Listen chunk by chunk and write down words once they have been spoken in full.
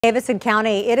Davidson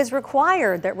County, it is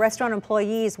required that restaurant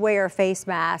employees wear face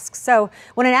masks. So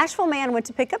when an Asheville man went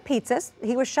to pick up pizzas,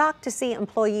 he was shocked to see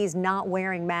employees not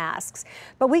wearing masks.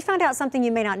 But we found out something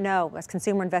you may not know. As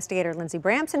consumer investigator Lindsay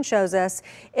Bramson shows us,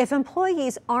 if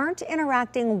employees aren't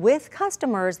interacting with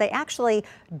customers, they actually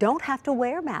don't have to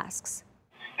wear masks.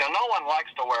 Now, no one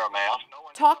likes to wear a mask.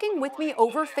 Talking with me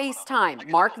over FaceTime,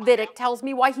 Mark Vidic tells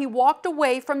me why he walked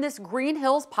away from this Green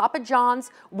Hills Papa John's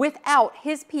without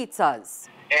his pizzas.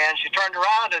 And she turned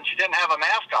around and she didn't have a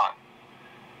mask on.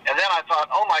 And then I thought,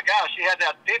 oh my gosh, she had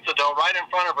that pizza dough right in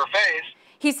front of her face.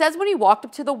 He says when he walked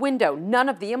up to the window, none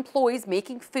of the employees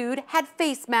making food had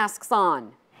face masks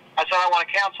on. I said, I want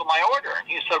to cancel my order. And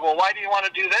he said, well, why do you want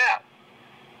to do that?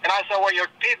 And I said, well, your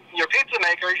pizza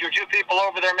makers, your two people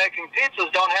over there making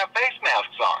pizzas don't have face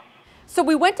masks on. So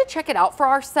we went to check it out for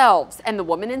ourselves, and the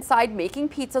woman inside making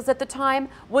pizzas at the time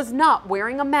was not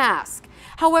wearing a mask.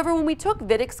 However, when we took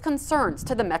Vidic's concerns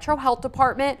to the Metro Health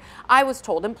Department, I was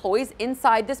told employees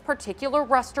inside this particular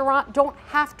restaurant don't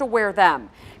have to wear them.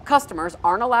 Customers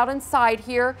aren't allowed inside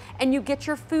here, and you get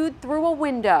your food through a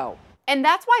window. And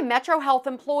that's why Metro Health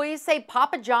employees say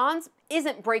Papa John's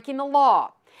isn't breaking the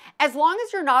law. As long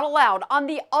as you're not allowed on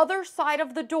the other side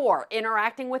of the door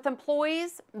interacting with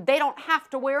employees, they don't have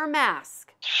to wear a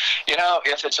mask. You know,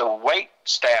 if it's a wait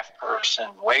staff person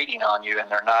waiting on you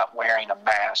and they're not wearing a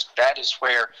mask, that is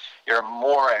where you're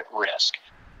more at risk.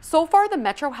 So far, the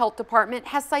Metro Health Department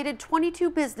has cited 22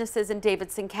 businesses in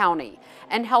Davidson County,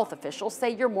 and health officials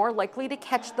say you're more likely to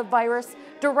catch the virus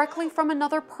directly from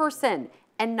another person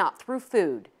and not through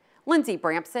food. Lindsay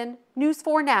Bramson, News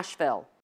 4 Nashville.